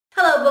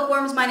Hello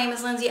bookworms, my name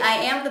is Lindsay, I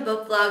am the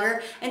book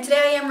vlogger, and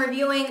today I am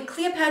reviewing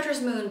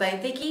Cleopatra's Moon by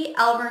Vicki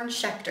Alvern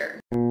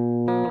Schechter.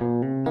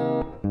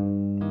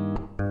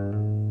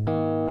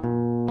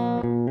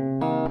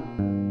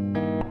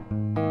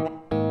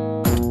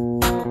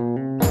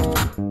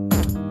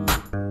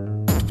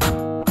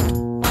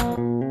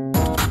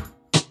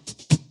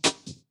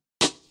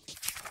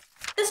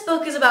 This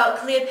book is about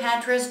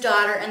Cleopatra's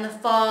daughter and the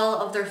fall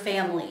of their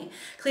family.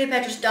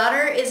 Cleopatra's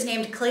daughter is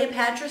named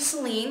Cleopatra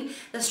Selene.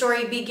 The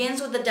story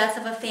begins with the death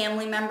of a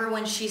family member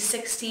when she's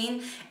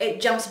 16.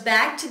 It jumps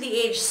back to the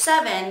age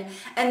 7,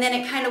 and then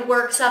it kind of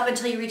works up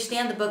until you reach the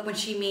end of the book when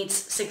she meets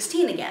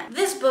 16 again.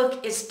 This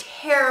book is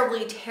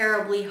terribly,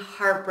 terribly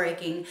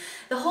heartbreaking.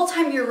 The whole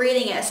time you're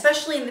reading it,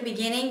 especially in the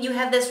beginning, you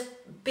have this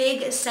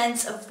big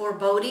sense of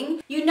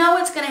foreboding. You know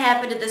what's going to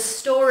happen to this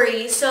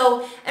story,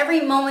 so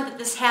every moment that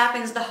this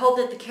happens, the hope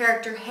that the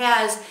character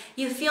has,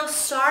 you feel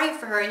sorry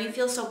for her and you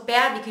feel so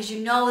bad because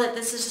you know that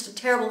this is just a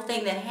terrible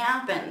thing that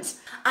happens.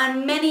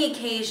 On many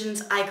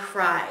occasions, I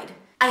cried.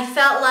 I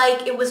felt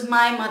like it was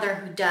my mother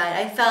who died.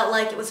 I felt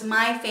like it was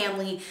my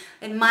family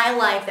and my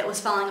life that was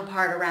falling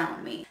apart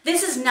around me.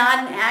 This is not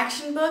an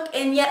action book,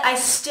 and yet I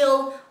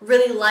still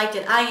really liked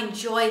it. I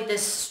enjoyed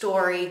this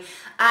story.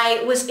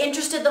 I was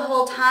interested the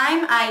whole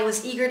time. I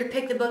was eager to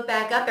pick the book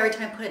back up. Every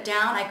time I put it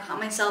down, I caught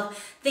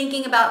myself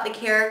thinking about the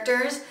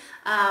characters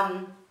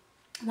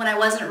when I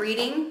wasn't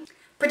reading.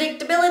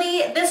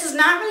 Predictability, this is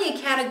not really a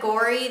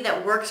category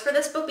that works for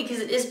this book because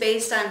it is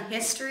based on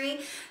history,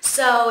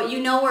 so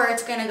you know where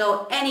it's going to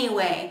go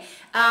anyway.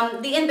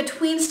 The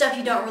in-between stuff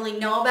you don't really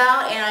know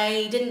about, and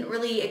I didn't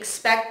really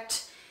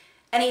expect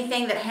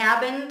anything that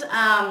happened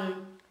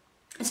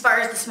as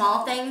far as the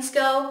small things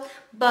go,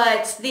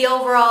 but the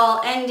overall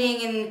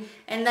ending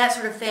and that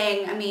sort of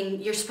thing, I mean,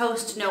 you're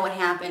supposed to know what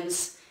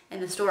happens in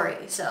the story.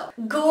 So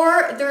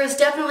gore, there is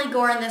definitely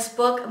gore in this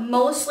book.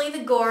 Mostly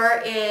the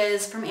gore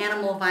is from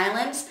animal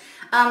violence.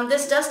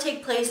 This does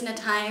take place in a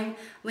time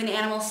when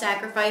animal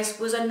sacrifice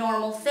was a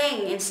normal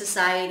thing in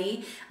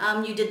society.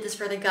 You did this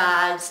for the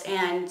gods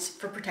and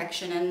for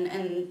protection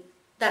and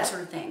that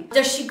sort of thing.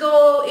 Does she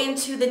go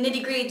into the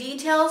nitty-gritty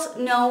details?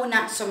 No,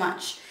 not so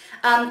much.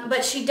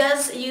 But she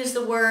does use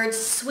the words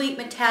sweet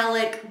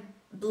metallic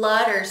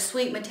blood or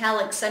sweet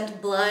metallic scent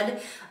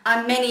blood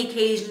on many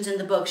occasions in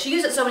the book. She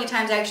used it so many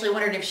times I actually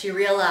wondered if she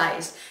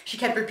realized she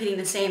kept repeating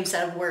the same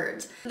set of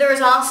words. There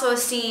is also a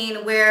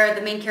scene where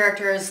the main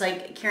character is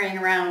like carrying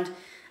around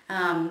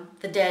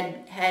the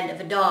dead head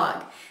of a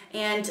dog,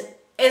 and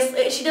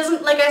she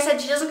doesn't, like I said,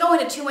 she doesn't go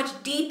into too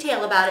much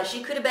detail about it.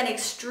 She could have been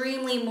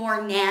extremely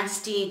more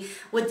nasty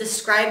with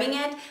describing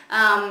it,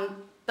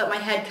 but my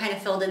head kind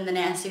of filled in the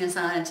nastiness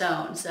on its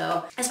own.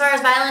 So as far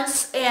as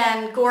violence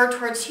and gore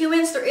towards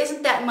humans, there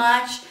isn't that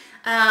much.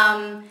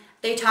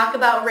 They talk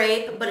about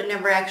rape, but it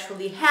never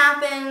actually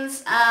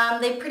happens.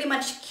 They pretty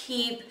much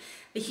keep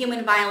the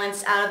human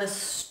violence out of the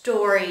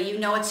story. You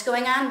know what's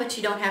going on, but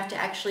you don't have to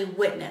actually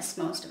witness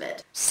most of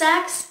it.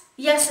 Sex?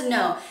 Yes and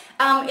no.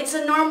 It's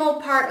a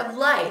normal part of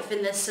life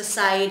in this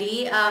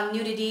society.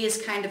 Nudity is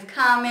kind of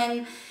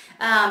common.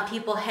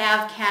 People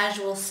have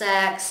casual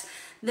sex.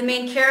 The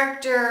main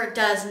character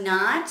does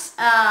not.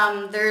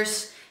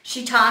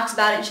 She talks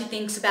about it and she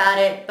thinks about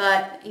it,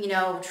 but, you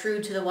know,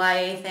 true to the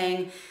YA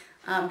thing,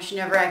 she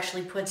never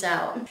actually puts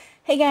out.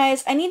 Hey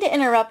guys, I need to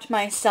interrupt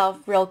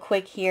myself real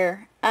quick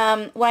here.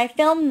 When I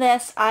filmed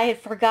this, I had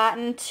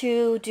forgotten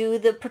to do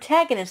the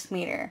protagonist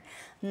meter.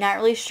 I'm not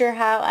really sure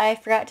how I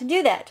forgot to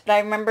do that, but I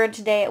remembered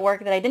today at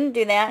work that I didn't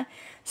do that,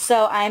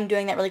 so I'm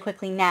doing that really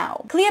quickly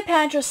now.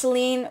 Cleopatra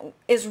Selene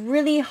is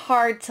really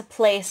hard to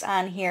place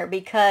on here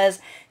because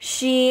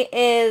she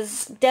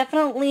is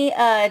definitely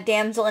a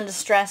damsel in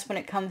distress when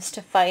it comes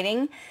to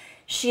fighting.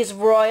 She is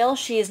royal.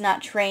 She is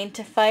not trained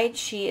to fight.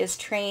 She is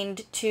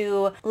trained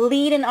to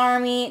lead an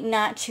army,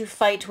 not to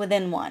fight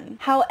within one.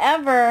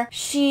 However,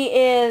 she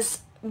is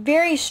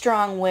very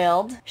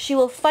strong-willed. She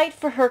will fight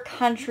for her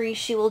country.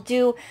 She will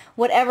do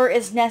whatever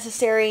is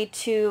necessary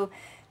to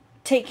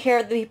take care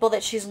of the people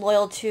that she's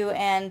loyal to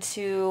and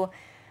to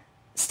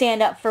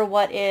stand up for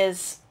what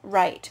is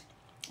right.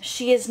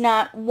 She is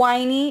not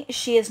whiny,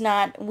 she is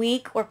not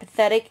weak or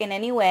pathetic in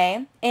any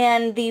way,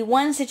 and the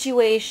one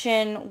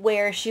situation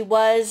where she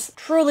was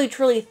truly,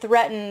 truly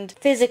threatened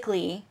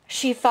physically,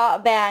 she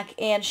fought back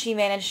and she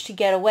managed to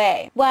get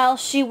away. While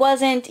she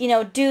wasn't, you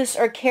know, Deuce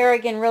or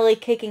Kerrigan really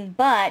kicking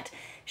butt,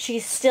 she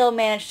still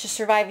managed to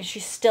survive and she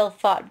still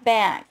fought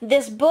back.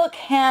 This book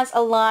has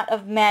a lot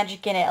of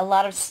magic in it, a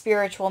lot of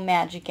spiritual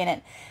magic in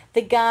it.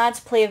 The gods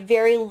play a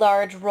very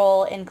large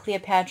role in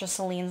Cleopatra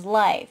Selene's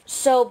life.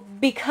 So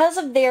because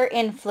of their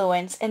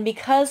influence and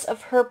because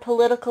of her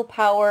political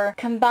power,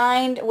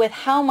 combined with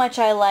how much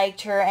I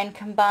liked her and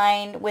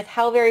combined with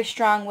how very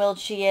strong-willed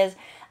she is,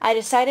 I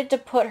decided to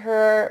put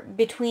her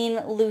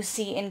between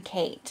Lucy and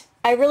Kate.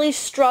 I really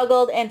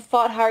struggled and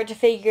fought hard to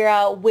figure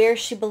out where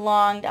she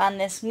belonged on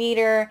this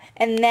meter,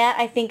 and that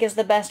I think is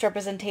the best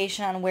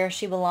representation on where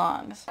she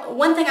belongs.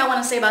 One thing I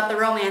want to say about the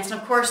romance,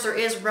 and of course there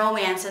is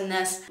romance in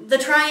this, the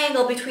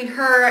triangle between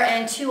her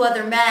and two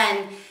other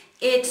men,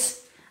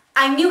 it's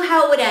I knew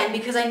how it would end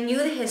because I knew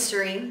the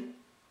history.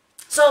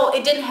 So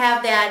it didn't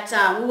have that,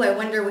 ooh, I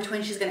wonder which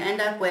one she's going to end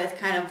up with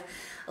kind of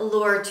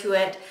allure to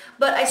it.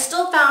 But I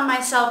still found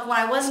myself, when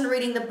I wasn't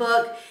reading the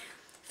book,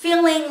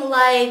 feeling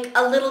like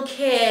a little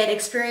kid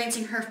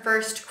experiencing her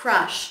first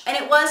crush. And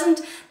it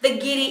wasn't the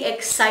giddy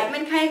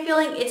excitement kind of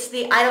feeling, it's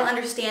the I don't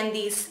understand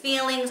these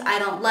feelings, I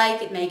don't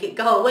like it, make it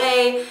go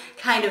away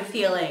kind of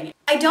feeling.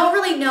 I don't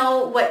really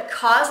know what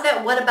caused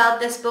that, what about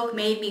this book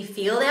made me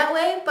feel that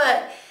way,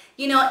 but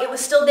you know, it was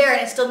still there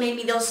and it still made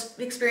me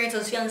experience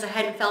those feelings I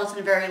hadn't felt in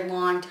a very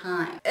long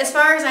time. As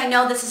far as I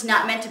know, this is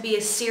not meant to be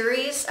a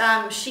series.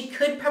 She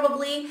could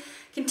probably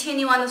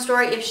continue on the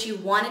story if she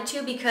wanted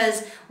to,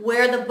 because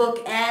where the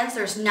book ends,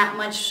 there's not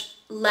much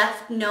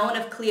left known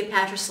of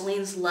Cleopatra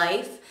Selene's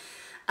life.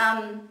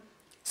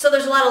 So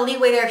there's a lot of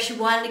leeway there if she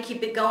wanted to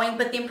keep it going,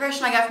 but the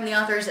impression I got from the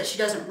author is that she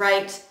doesn't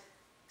write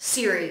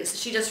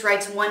series. She just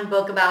writes one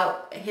book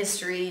about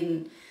history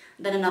and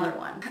then another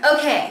one.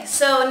 Okay,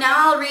 so now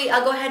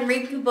I'll go ahead and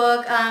read from the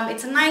book.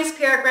 It's a nice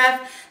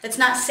paragraph that's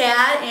not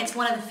sad, and it's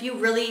one of the few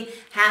really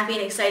happy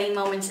and exciting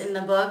moments in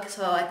the book,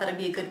 so I thought it'd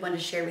be a good one to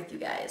share with you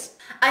guys.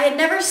 I had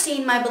never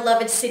seen my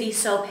beloved city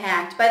so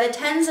packed. By the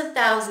tens of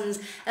thousands,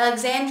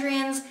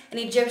 Alexandrians and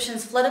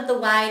Egyptians flooded the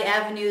wide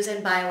avenues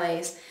and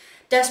byways,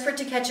 desperate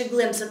to catch a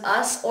glimpse of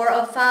us or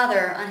of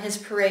father on his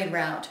parade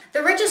route.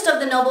 The richest of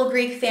the noble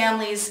Greek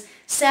families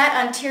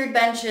sat on tiered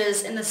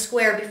benches in the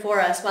square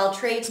before us, while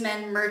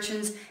tradesmen,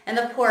 merchants, and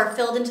the poor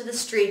filled into the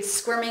streets,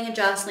 squirming and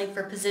jostling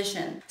for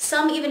position.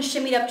 Some even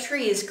shimmied up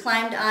trees,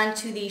 climbed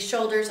onto the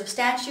shoulders of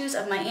statues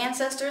of my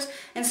ancestors,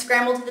 and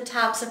scrambled to the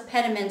tops of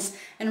pediments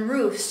and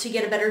roofs to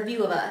get a better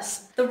view of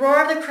us. The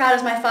roar of the crowd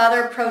as my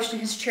father approached in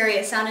his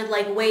chariot sounded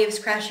like waves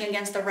crashing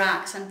against the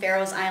rocks on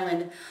Pharaoh's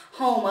Island,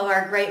 home of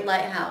our great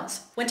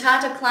lighthouse. When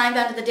Tata climbed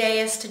onto the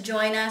dais to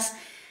join us,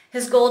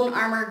 his golden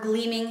armor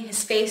gleaming,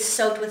 his face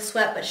soaked with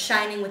sweat but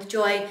shining with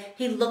joy,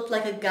 he looked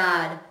like a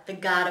god, the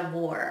god of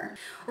war.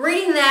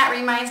 Reading that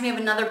reminds me of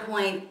another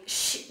point.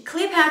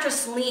 Cleopatra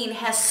Selene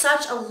has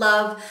such a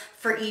love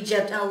for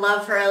Egypt and a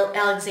love for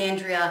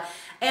Alexandria.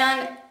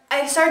 And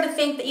I started to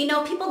think that, you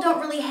know, people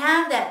don't really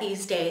have that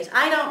these days.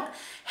 I don't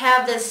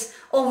have this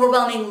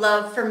overwhelming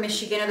love for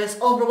Michigan or this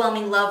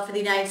overwhelming love for the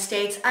United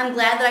States. I'm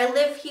glad that I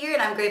live here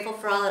and I'm grateful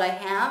for all that I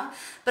have,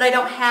 but I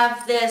don't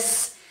have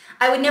this.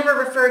 I would never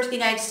refer to the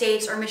United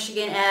States or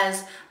Michigan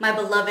as my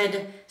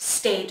beloved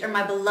state or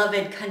my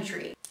beloved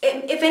country.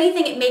 If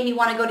anything, it made me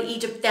want to go to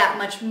Egypt that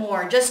much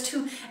more, just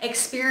to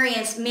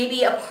experience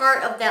maybe a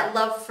part of that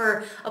love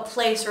for a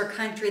place or a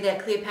country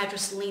that Cleopatra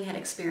Selene had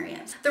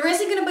experienced. There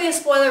isn't going to be a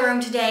spoiler room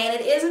today, and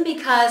it isn't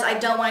because I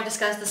don't want to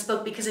discuss this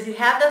book, because if you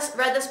have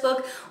read this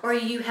book or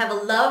you have a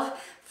love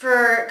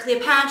for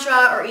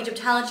Cleopatra or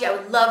Egyptology, I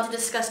would love to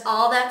discuss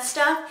all that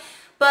stuff.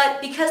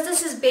 But because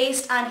this is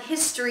based on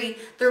history,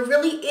 there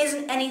really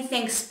isn't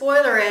anything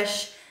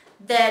spoilerish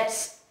that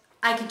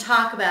I can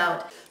talk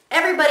about.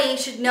 Everybody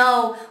should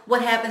know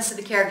what happens to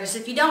the characters.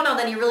 If you don't know,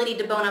 then you really need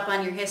to bone up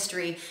on your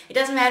history. It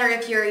doesn't matter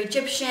if you're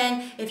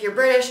Egyptian, if you're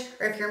British,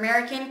 or if you're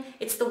American.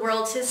 It's the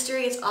world's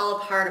history. It's all a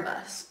part of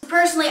us.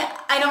 Personally,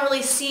 I don't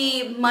really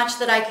see much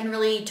that I can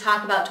really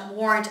talk about to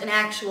warrant an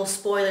actual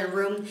spoiler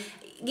room.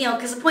 You know,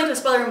 because the point of a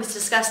spoiler room is to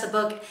discuss the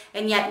book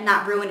and yet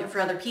not ruin it for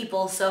other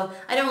people, so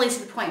I don't really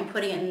see the point in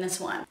putting it in this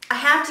one. I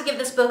have to give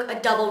this book a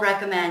double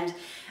recommend.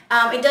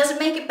 It doesn't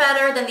make it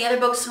better than the other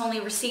books who only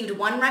received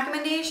one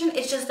recommendation.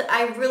 It's just that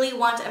I really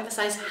want to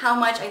emphasize how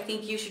much I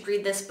think you should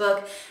read this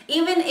book.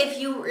 Even if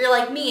you're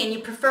like me and you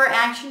prefer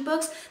action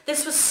books,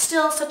 this was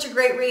still such a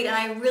great read and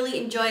I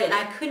really enjoyed it, and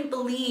I couldn't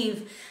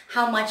believe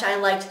how much I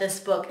liked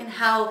this book and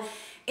how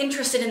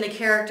interested in the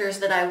characters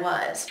that I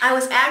was. I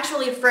was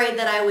actually afraid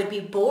that I would be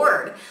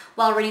bored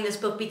while reading this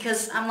book,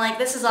 because I'm like,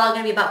 this is all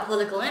going to be about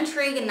political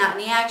intrigue and not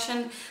any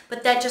action,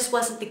 but that just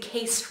wasn't the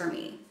case for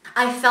me.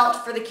 I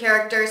felt for the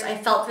characters, I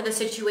felt for the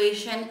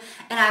situation,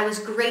 and I was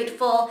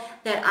grateful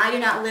that I do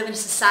not live in a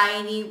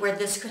society where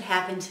this could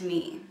happen to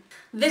me.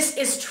 This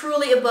is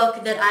truly a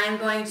book that I am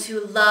going to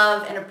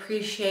love and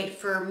appreciate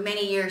for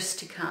many years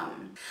to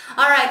come.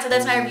 Alright, so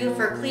that's my review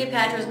for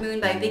Cleopatra's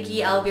Moon by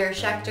Vicki Elvira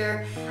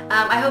Schechter.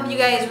 I hope you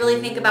guys really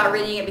think about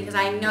reading it, because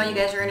I know you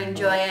guys are going to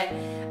enjoy it.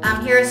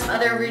 Here are some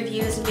other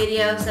reviews and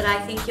videos that I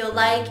think you'll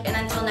like, and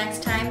until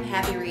next time,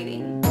 happy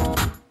reading.